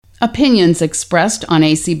Opinions expressed on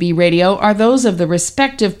ACB Radio are those of the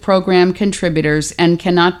respective program contributors and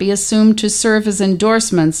cannot be assumed to serve as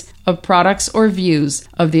endorsements of products or views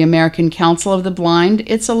of the American Council of the Blind,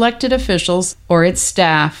 its elected officials, or its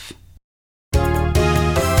staff.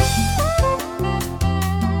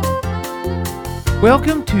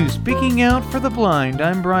 Welcome to Speaking Out for the Blind.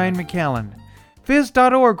 I'm Brian McCallan.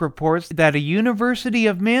 Phys.org reports that a University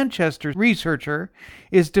of Manchester researcher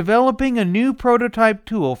is developing a new prototype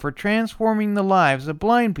tool for transforming the lives of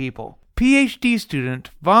blind people. PhD student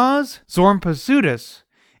Vaz Zormpasudis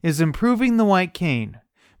is improving the white cane.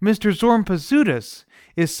 Mr. Zormpasudis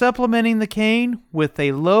is supplementing the cane with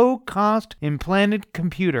a low-cost implanted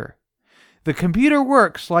computer. The computer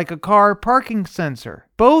works like a car parking sensor.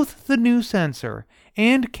 Both the new sensor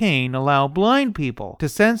and cane allow blind people to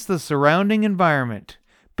sense the surrounding environment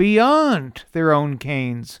beyond their own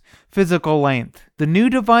cane's physical length. The new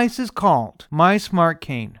device is called My Smart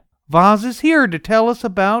Cane. Vaz is here to tell us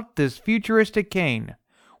about this futuristic cane.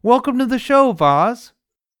 Welcome to the show, Vaz.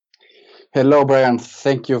 Hello, Brian.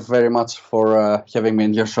 Thank you very much for having me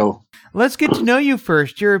in your show. Let's get to know you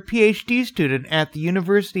first. You're a PhD student at the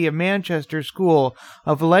University of Manchester School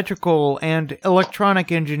of Electrical and Electronic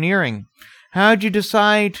Engineering. How'd you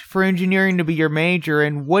decide for engineering to be your major,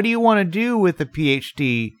 and what do you want to do with a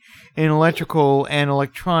PhD in electrical and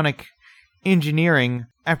electronic engineering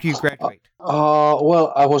after you graduate?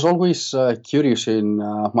 Well, I was always curious in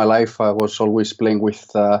my life. I was always playing with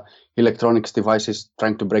electronics devices,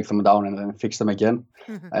 trying to break them down and then fix them again.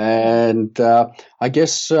 And I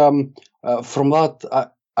guess from that,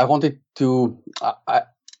 I wanted to.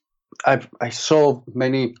 I saw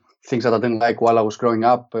many things that I didn't like while I was growing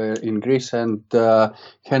up in Greece, and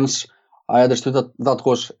hence I understood that that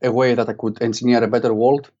was a way that I could engineer a better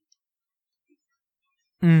world.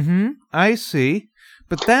 I see.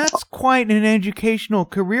 But that's quite an educational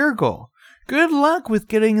career goal. Good luck with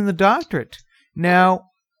getting the doctorate. Now,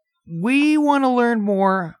 we want to learn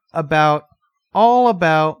more all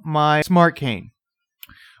about My Smart Cane.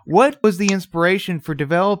 What was the inspiration for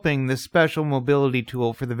developing this special mobility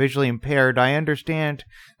tool for the visually impaired? I understand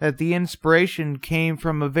that the inspiration came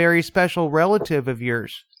from a very special relative of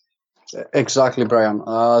yours. Exactly, Brian.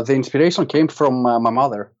 The inspiration came from my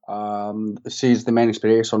mother. She is the main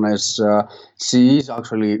inspiration, as she is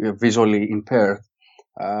actually visually impaired.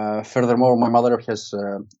 Furthermore, my mother has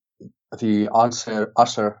the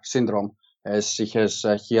Usher syndrome, as she has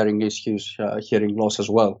hearing issues, hearing loss as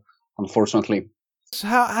well, unfortunately. So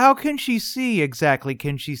how can she see exactly?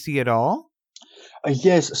 Can she see at all?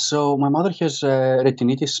 Yes, so my mother has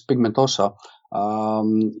retinitis pigmentosa.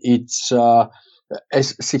 It's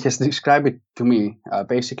as she has described it to me.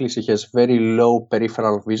 Basically, she has very low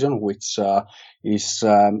peripheral vision, which is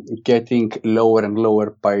getting lower and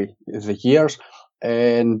lower by the years,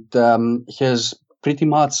 and has pretty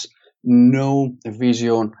much no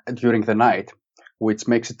vision during the night, which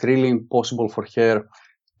makes it really impossible for her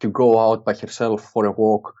to go out by herself for a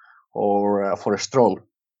walk or for a stroll.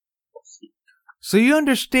 So you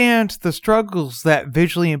understand the struggles that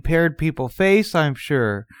visually impaired people face, I'm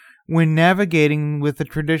sure, when navigating with the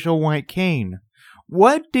traditional white cane.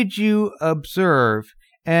 What did you observe,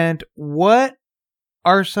 and what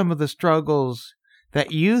are some of the struggles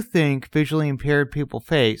that you think visually impaired people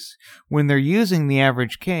face when they're using the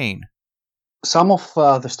average cane? Some of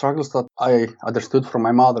the struggles that I understood from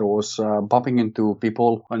my mother was bumping into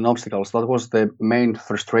people and obstacles. That was the main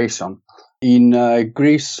frustration. In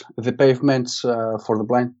Greece, the pavements for the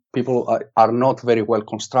blind people are not very well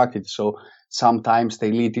constructed. So sometimes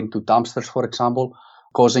they lead into dumpsters, for example,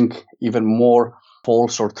 causing even more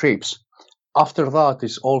falls or trips. After that,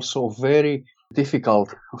 it's also very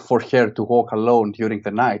difficult for her to walk alone during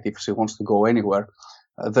the night if she wants to go anywhere.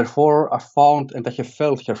 Therefore, I found and I have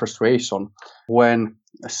felt her frustration when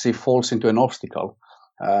she falls into an obstacle.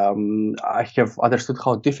 I have understood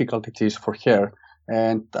how difficult it is for her,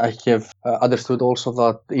 and I have understood also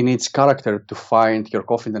that it needs character to find your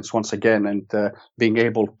confidence once again and being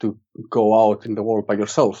able to go out in the world by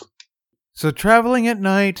yourself. So traveling at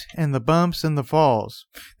night and the bumps and the falls,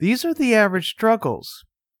 these are the average struggles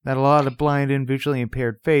that a lot of blind and visually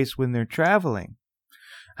impaired face when they're traveling.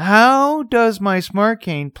 How does My Smart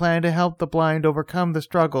Cane plan to help the blind overcome the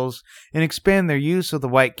struggles and expand their use of the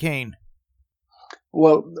white cane?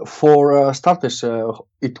 Well, for starters,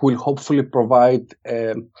 it will hopefully provide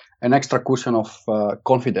an extra cushion of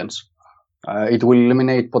confidence. It will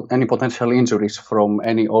eliminate any potential injuries from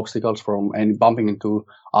any obstacles, from any bumping into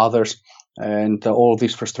others, and all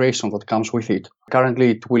this frustration that comes with it.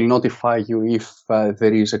 Currently, it will notify you if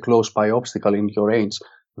there is a close-by obstacle in your range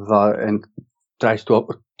and tries to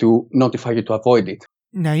notify you to avoid it.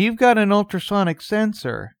 Now, you've got an ultrasonic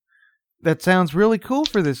sensor. That sounds really cool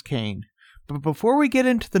for this cane. But before we get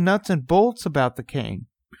into the nuts and bolts about the cane,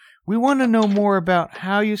 we want to know more about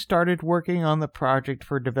how you started working on the project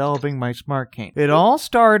for developing My Smart Cane. It all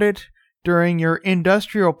started during your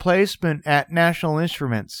industrial placement at National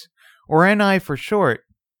Instruments, or NI for short.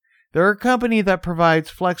 They're a company that provides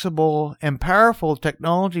flexible and powerful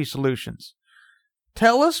technology solutions.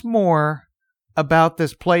 Tell us more about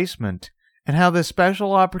this placement and how this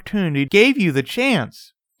special opportunity gave you the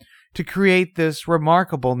chance to create this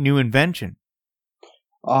remarkable new invention.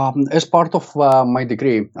 As part of my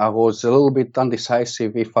degree, I was a little bit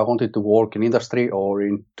undecisive if I wanted to work in industry or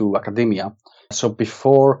into academia. So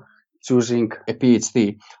before choosing a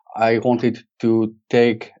PhD, I wanted to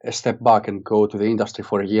take a step back and go to the industry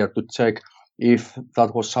for a year to check if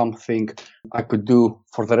that was something I could do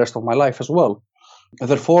for the rest of my life as well.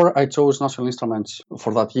 Therefore, I chose National Instruments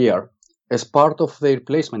for that year. As part of their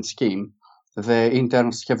placement scheme, the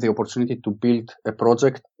interns have the opportunity to build a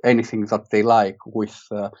project, anything that they like, with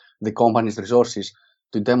the company's resources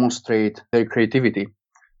to demonstrate their creativity.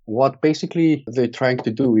 What basically they're trying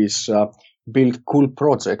to do is build cool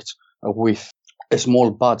projects with a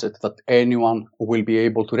small budget that anyone will be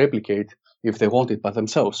able to replicate if they want it by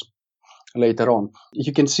themselves later on.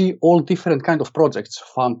 You can see all different kind of projects,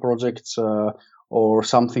 fun projects, or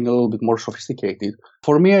something a little bit more sophisticated.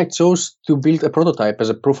 For me, I chose to build a prototype as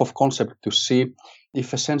a proof of concept to see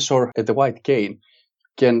if a sensor at the white cane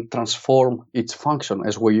can transform its function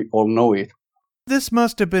as we all know it. This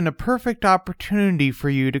must have been a perfect opportunity for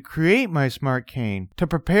you to create My Smart Cane. To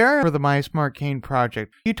prepare for the My Smart Cane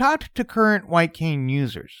project, you talked to current white cane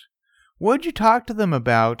users. What did you talk to them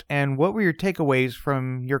about, and what were your takeaways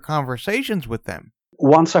from your conversations with them?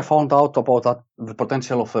 Once I found out about the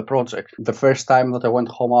potential of the project, the first time that I went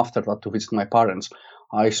home after that to visit my parents,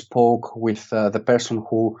 I spoke with the person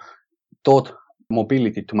who taught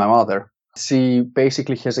mobility to my mother. She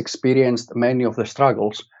basically has experienced many of the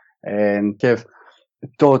struggles and have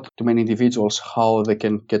taught to many individuals how they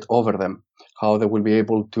can get over them, how they will be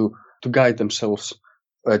able to guide themselves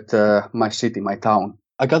at my city, my town.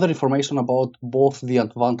 I gathered information about both the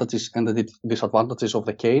advantages and the disadvantages of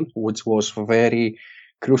the cane, which was very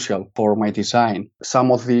crucial for my design.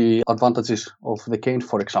 Some of the advantages of the cane,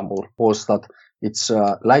 for example, was that it's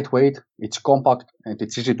lightweight, it's compact, and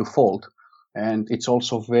it's easy to fold. And it's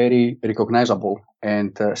also very recognizable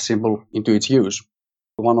and simple into its use.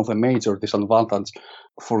 One of the major disadvantages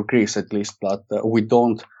for Greece, at least, that we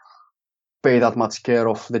don't pay that much care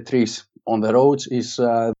of the trees on the roads is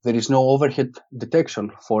there is no overhead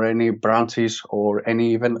detection for any branches or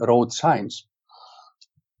any even road signs.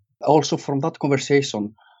 Also, from that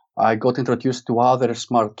conversation, I got introduced to other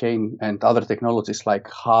smart cane and other technologies like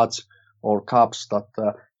hats or caps that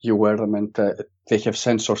you wear them and they have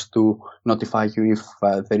sensors to notify you if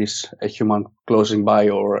there is a human closing by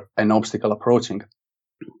or an obstacle approaching.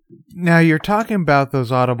 Now, you're talking about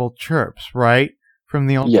those audible chirps, right? From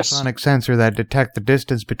the ultrasonic sensor that detect the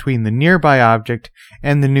distance between the nearby object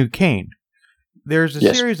and the new cane. There's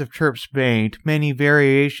a series of chirps made, many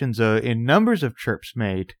variations in numbers of chirps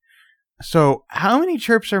made. So, how many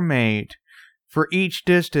chirps are made for each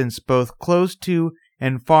distance, both close to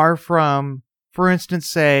and far from, for instance,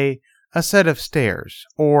 say, a set of stairs,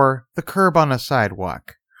 or the curb on a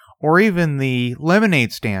sidewalk, or even the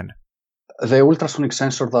lemonade stand? The ultrasonic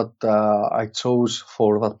sensor that I chose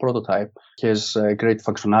for that prototype has great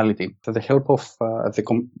functionality. With the help of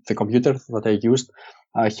the computer that I used,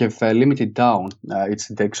 I have limited down its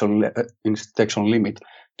detection limit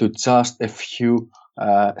to just a few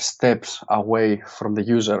steps away from the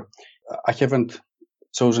user. I haven't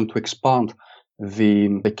chosen to expand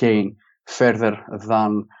the cane further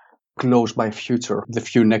than close by the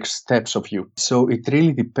few next steps of you. So it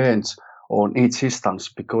really depends on each instance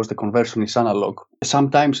because the conversion is analog.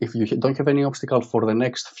 Sometimes if you don't have any obstacle for the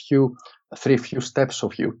next few steps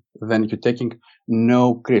of you, then you're taking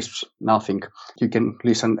no crisps, nothing. You can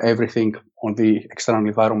listen everything on the external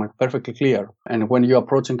environment perfectly clear. And when you're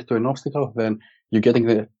approaching to an obstacle, then you're getting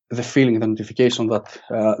the feeling, the notification that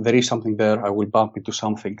there is something there, I will bump into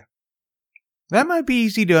something. That might be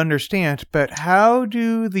easy to understand, but how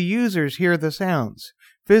do the users hear the sounds?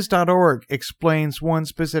 Phys.org explains one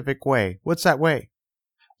specific way. What's that way?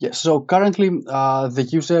 Yes, so currently the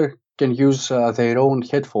user can use their own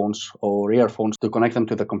headphones or earphones to connect them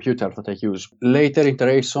to the computer that I use. Later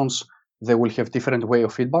iterations, they will have different way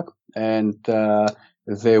of feedback, and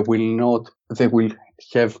they will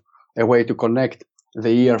have a way to connect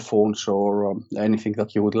the earphones or anything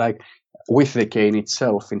that you would like with the cane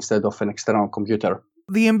itself instead of an external computer.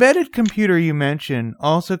 The embedded computer you mentioned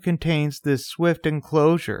also contains this Swift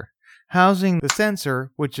enclosure, housing the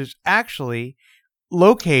sensor, which is actually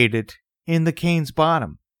located in the cane's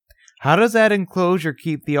bottom. How does that enclosure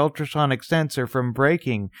keep the ultrasonic sensor from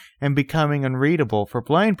breaking and becoming unreadable for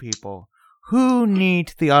blind people who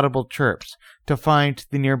need the audible chirps to find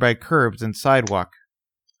the nearby curbs and sidewalk?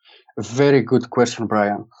 Very good question,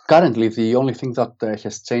 Brian. Currently, the only thing that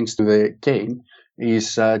has changed to the cane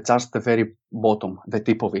is just the very bottom, the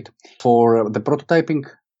tip of it. For the prototyping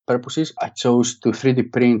purposes, I chose to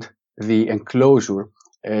 3D print the enclosure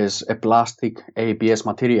as a plastic ABS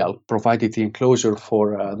material, provided the enclosure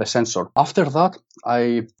for the sensor. After that,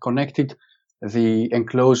 I connected the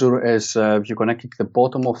enclosure as you connected the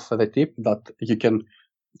bottom of the tip, that you can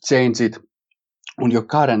change it on your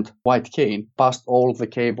current white cane past all the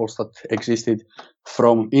cables that existed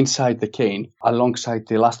from inside the cane alongside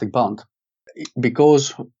the elastic band.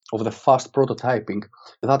 Because of the fast prototyping,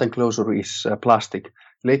 that enclosure is plastic.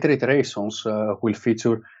 Later iterations will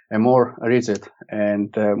feature a more rigid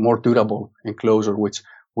and more durable enclosure, which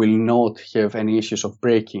will not have any issues of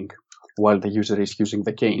breaking while the user is using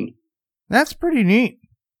the cane. That's pretty neat.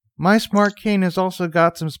 My smart cane has also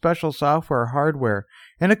got some special software hardware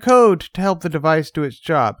and a code to help the device do its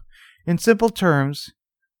job. In simple terms,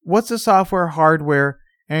 what's the software hardware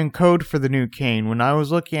and code for the new cane? When I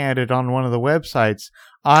was looking at it on one of the websites,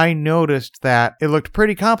 I noticed that it looked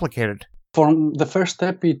pretty complicated. For the first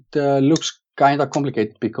step, it looks kind of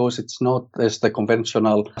complicated because it's not as the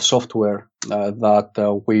conventional software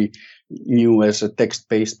that we knew as a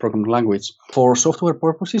text-based programming language. For software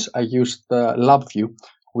purposes, I used LabVIEW,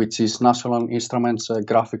 which is National Instruments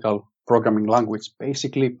graphical programming language.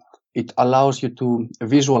 Basically, it allows you to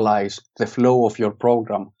visualize the flow of your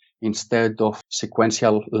program instead of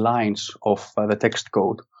sequential lines of the text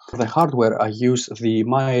code. For the hardware, I use the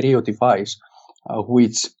MyRio device,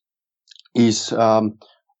 which is a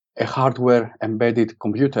hardware embedded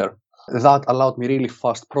computer that allowed me really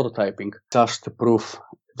fast prototyping just to prove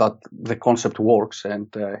that the concept works, and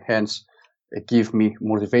hence give me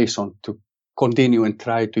motivation to continue and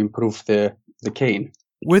try to improve the cane.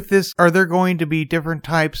 With this, are there going to be different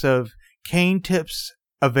types of cane tips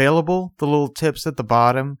available? The little tips at the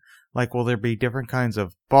bottom? Like, will there be different kinds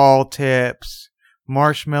of ball tips,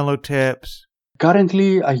 marshmallow tips?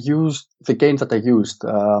 Currently, I use the cane that I used.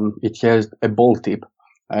 It has a ball tip,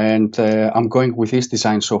 and I'm going with this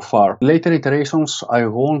design so far. Later iterations, I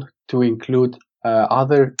want to include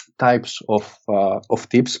other types of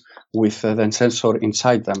tips with the sensor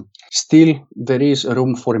inside them. Still, there is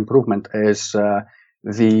room for improvement, as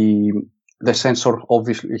the sensor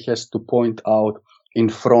obviously has to point out in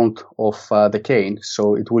front of the cane,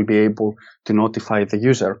 so it will be able to notify the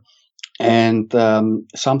user. And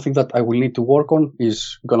something that I will need to work on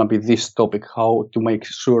is going to be this topic, how to make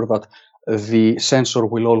sure that the sensor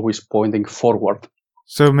will always pointing forward.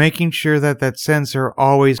 So making sure that that sensor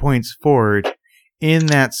always points forward in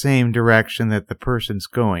that same direction that the person's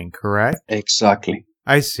going, correct? Exactly.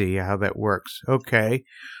 I see how that works. Okay.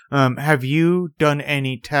 Have you done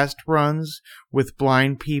any test runs with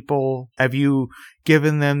blind people? Have you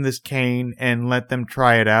given them this cane and let them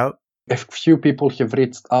try it out? A few people have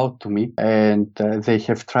reached out to me, and they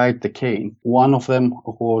have tried the cane. One of them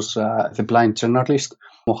was the blind journalist,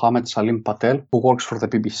 Mohammed Salim Patel, who works for the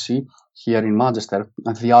BBC here in Manchester.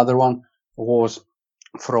 And the other one was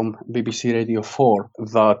from BBC Radio 4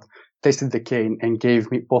 that tested the cane and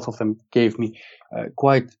both of them gave me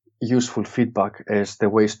quite useful feedback as the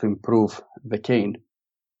ways to improve the cane.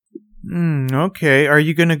 Okay. Are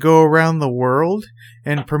you going to go around the world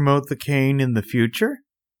and promote the cane in the future?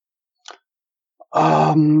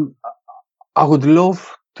 I would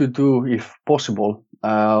love to do, if possible.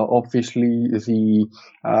 Obviously,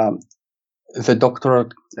 the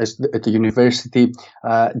doctorate at the university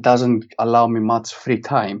doesn't allow me much free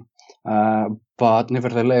time, but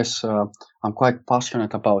nevertheless, I'm quite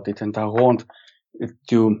passionate about it, and I want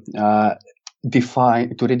to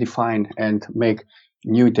redefine and make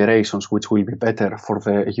new iterations which will be better for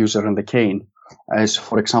the user and the cane. As,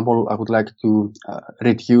 for example, I would like to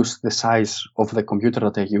reduce the size of the computer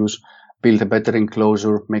that I use, build a better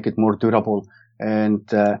enclosure, make it more durable, and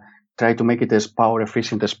try to make it as power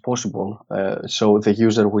efficient as possible, so the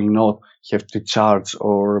user will not have to charge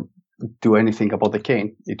or do anything about the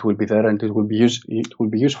cane. It will be there and it will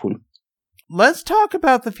be useful. Let's talk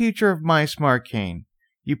about the future of My Smart Cane.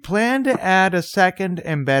 You plan to add a second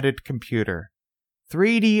embedded computer,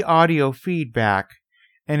 3D audio feedback,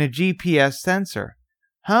 and a GPS sensor.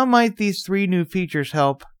 How might these three new features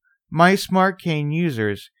help My Smart Cane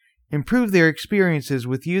users improve their experiences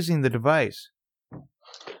with using the device?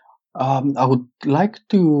 I would like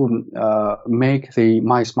to make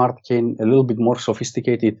my smart cane a little bit more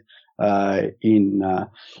sophisticated in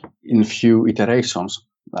few iterations.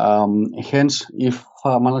 Hence, if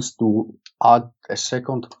I manage to add a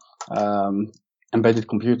second embedded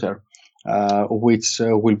computer, which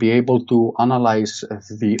will be able to analyze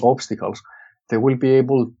the obstacles, they will be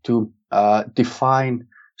able to define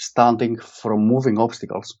standing from moving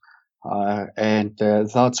obstacles, and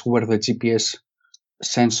that's where the GPS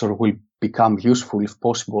sensor will become useful, if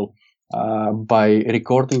possible, by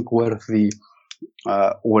recording where the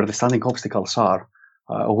standing obstacles are.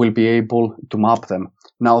 Will be able to map them.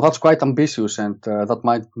 Now that's quite ambitious, and that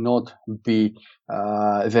might not be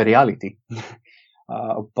the reality,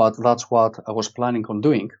 but that's what I was planning on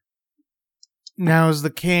doing. Now, is the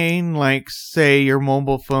cane, like, say, your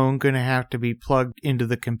mobile phone, going to have to be plugged into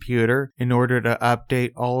the computer in order to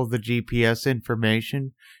update all of the GPS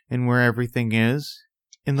information and where everything is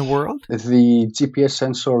in the world? The GPS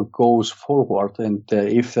sensor goes forward, and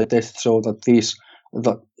if the tests show that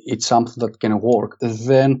it's something that can work,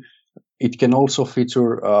 then it can also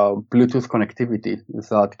feature Bluetooth connectivity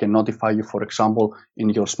that can notify you, for example, in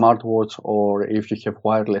your smartwatch, or if you have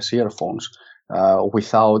wireless earphones,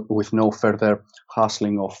 with no further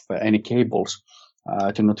hassling of any cables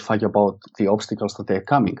to notify you about the obstacles that are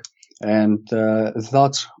coming. And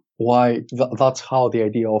that's how the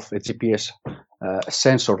idea of a GPS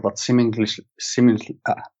sensor that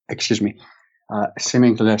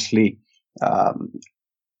seamlessly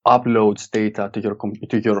uploads data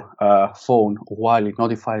to your phone while it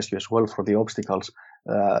notifies you as well for the obstacles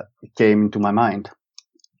came into my mind.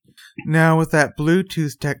 Now, with that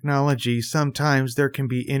Bluetooth technology, sometimes there can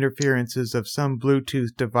be interferences of some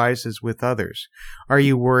Bluetooth devices with others. Are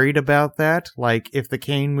you worried about that? Like, if the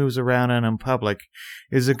cane moves around in public,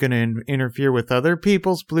 is it going to interfere with other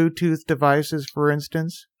people's Bluetooth devices, for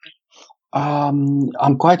instance?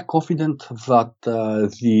 I'm quite confident that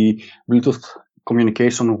the Bluetooth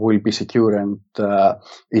communication will be secure, and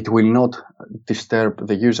it will not disturb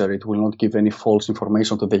the user. It will not give any false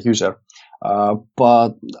information to the user.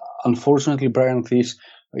 But unfortunately, Brian, this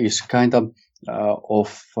is kind of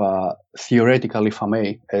theoretical, if I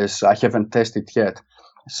may, as I haven't tested yet.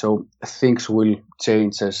 So things will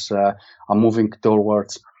change as I'm moving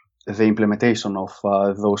towards the implementation of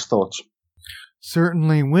those thoughts.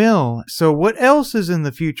 Certainly will. So what else is in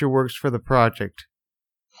the future works for the project?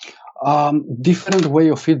 Different way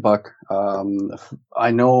of feedback. I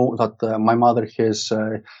know that my mother has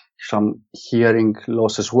some hearing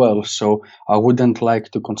loss as well, so I wouldn't like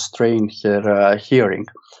to constrain her hearing.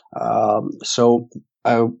 So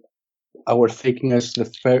our thinking as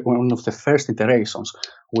one of the first iterations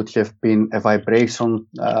would have been a vibration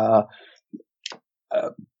in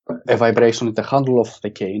the handle of the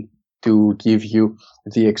cane to give you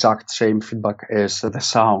the exact same feedback as the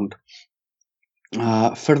sound.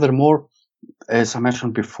 Furthermore, as I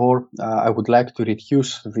mentioned before, I would like to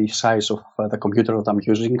reduce the size of the computer that I'm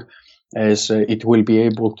using, as it will be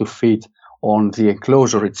able to fit on the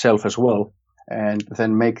enclosure itself as well, and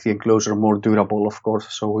then make the enclosure more durable, of course,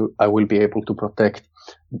 so I will be able to protect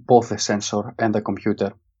both the sensor and the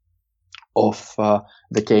computer of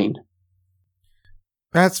the cane.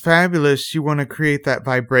 That's fabulous. You want to create that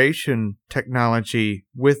vibration technology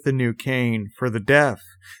with the new cane for the deaf,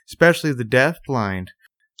 especially the deafblind.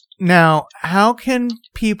 Now, how can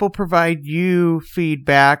people provide you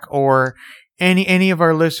feedback, or any of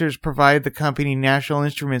our listeners provide the company National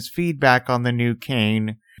Instruments feedback on the new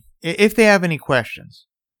cane if they have any questions?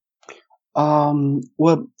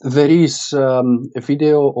 Well, there is a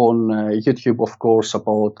video on YouTube, of course,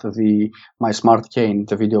 about my smart cane,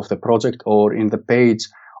 the video of the project, or in the page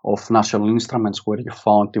of National Instruments where you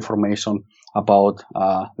found information about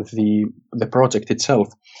the project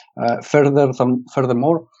itself.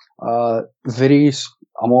 Furthermore,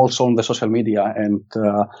 I'm also on the social media, and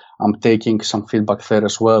I'm taking some feedback there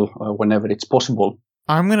as well whenever it's possible.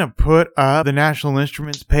 I'm going to put up the National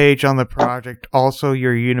Instruments page on the project, also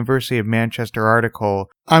your University of Manchester article.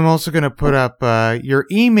 I'm also going to put up your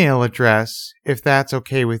email address, if that's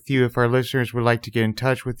okay with you, if our listeners would like to get in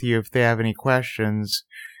touch with you if they have any questions.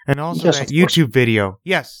 And also yes, that YouTube video.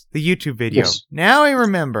 Yes, the YouTube video. Yes. Now I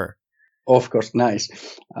remember. Of course, nice.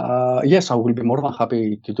 Yes, I will be more than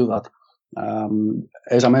happy to do that.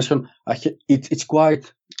 As I mentioned, it's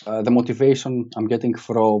quite the motivation I'm getting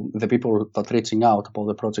from the people that are reaching out about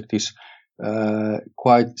the project is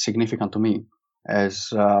quite significant to me,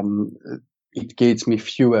 as it gives me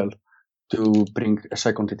fuel to bring a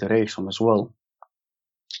second iteration as well.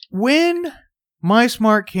 When My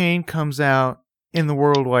Smart Cane comes out in the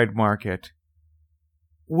worldwide market,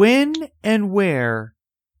 when and where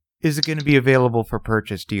is it going to be available for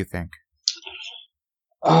purchase, do you think?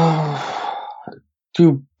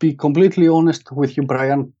 To be completely honest with you,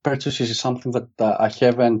 Brian, purchases is something that I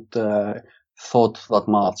haven't thought that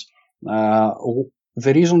much.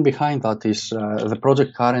 The reason behind that is the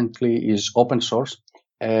project currently is open source,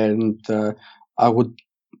 and I would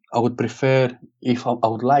prefer, I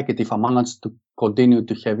would like it if I managed to continue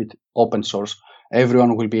to have it open source.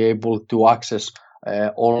 Everyone will be able to access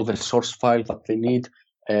all the source files that they need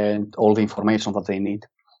and all the information that they need.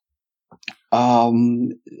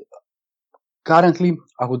 Currently,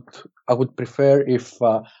 I would prefer if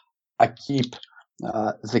I keep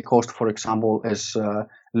the cost, for example, as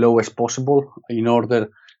low as possible in order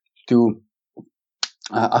to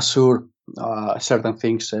assure certain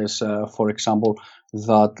things, as for example,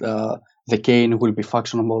 that the cane will be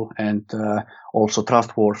functional and also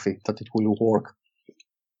trustworthy, that it will work.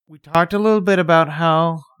 We talked a little bit about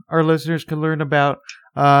how our listeners can learn about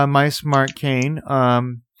My Smart Cane.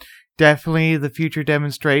 Definitely the future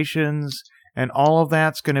demonstrations and all of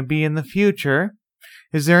that's going to be in the future.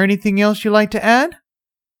 Is there anything else you'd like to add?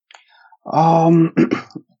 The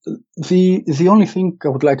only thing I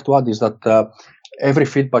would like to add is that every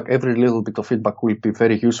little bit of feedback will be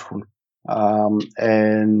very useful.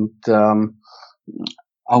 And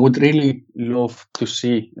I would really love to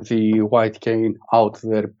see the white cane out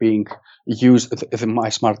there being used, the My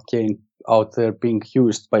Smart Cane out there being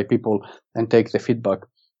used by people and take the feedback.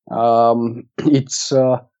 It's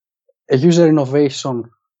a user innovation.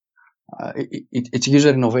 It's user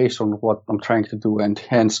innovation what I'm trying to do, and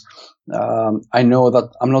hence I know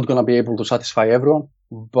that I'm not going to be able to satisfy everyone,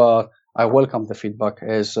 but I welcome the feedback,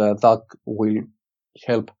 as that will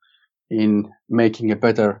help in making a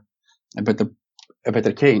better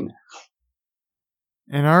cane.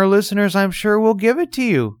 And our listeners, I'm sure, will give it to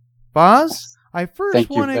you. Boz, I first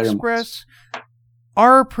want to express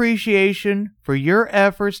our appreciation for your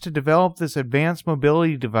efforts to develop this advanced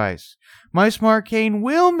mobility device. My Smart Cane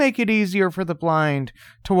will make it easier for the blind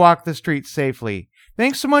to walk the streets safely.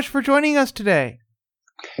 Thanks so much for joining us today.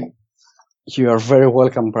 You are very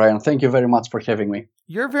welcome, Brian. Thank you very much for having me.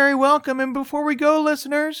 You're very welcome. And before we go,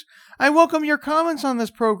 listeners, I welcome your comments on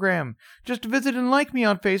this program. Just visit and like me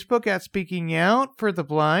on Facebook at Speaking Out for the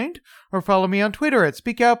Blind, or follow me on Twitter at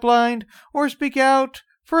Speak Out Blind or Speak Out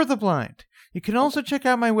for the Blind. You can also check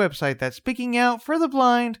out my website, that's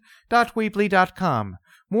speakingoutfortheblind.weebly.com.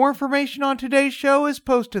 More information on today's show is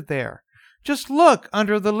posted there. Just look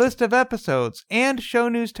under the list of episodes and show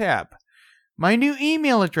news tab. My new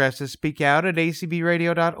email address is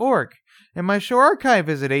speakout@acbradio.org, and my show archive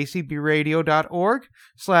is at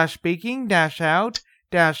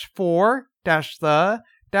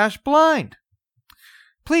acbradio.org/speaking-out-for-the-blind.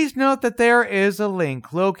 Please note that there is a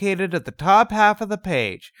link located at the top half of the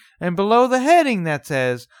page and below the heading that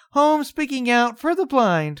says Home Speaking Out for the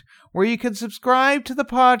Blind, where you can subscribe to the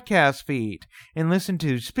podcast feed and listen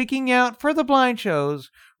to Speaking Out for the Blind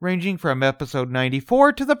shows ranging from episode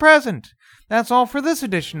 94 to the present. That's all for this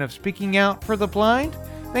edition of Speaking Out for the Blind.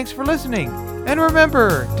 Thanks for listening, and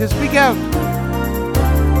remember to speak out.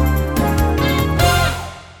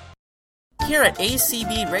 Here at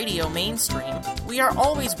ACB Radio Mainstream, we are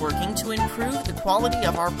always working to improve the quality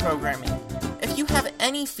of our programming. If you have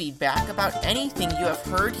any feedback about anything you have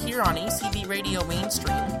heard here on ACB Radio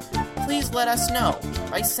Mainstream, please let us know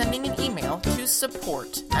by sending an email to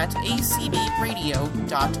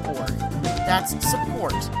support@acbradio.org. That's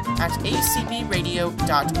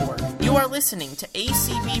support@acbradio.org. You are listening to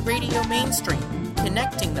ACB Radio Mainstream,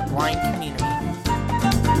 connecting the blind community.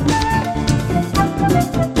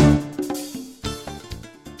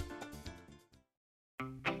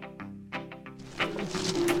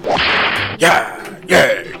 Yeah,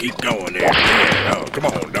 keep going there. Yeah, oh, come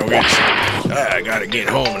on, doggies. I gotta get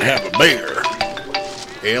home and have a beer.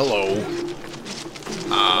 Hello.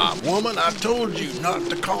 Woman, I told you not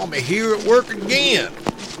to call me here at work again.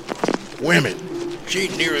 Women, she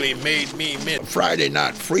nearly made me miss Friday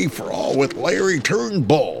night free-for-all with Larry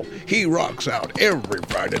Turnbull. He rocks out every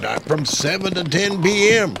Friday night from 7 to 10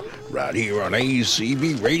 p.m. right here on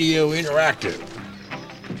ACB Radio Interactive.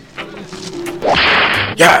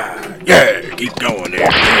 Yeah, keep going there.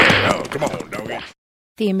 Yeah, oh, come on, doggy.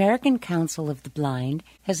 The American Council of the Blind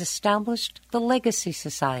has established the Legacy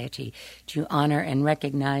Society to honor and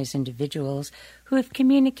recognize individuals who have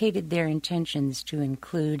communicated their intentions to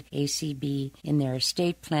include ACB in their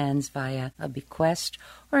estate plans via a bequest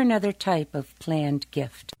or another type of planned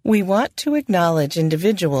gift. We want to acknowledge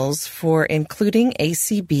individuals for including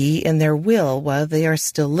ACB in their will while they are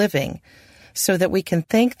still living, so that we can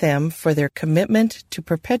thank them for their commitment to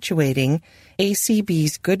perpetuating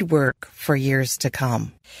ACB's good work for years to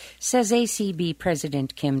come. Says ACB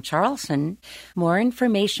President Kim Charlson. More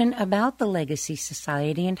information about the Legacy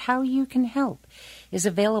Society and how you can help is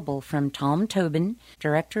available from Tom Tobin,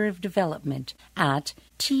 Director of Development, at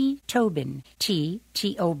ttobin,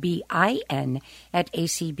 T-T-O-B-I-N, at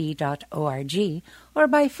acb.org, or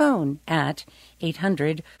by phone at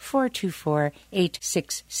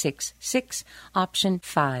 800-424-8666, option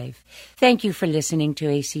 5. Thank you for listening to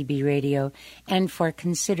ACB Radio and for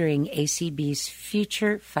considering ACB's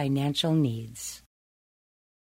future financial needs.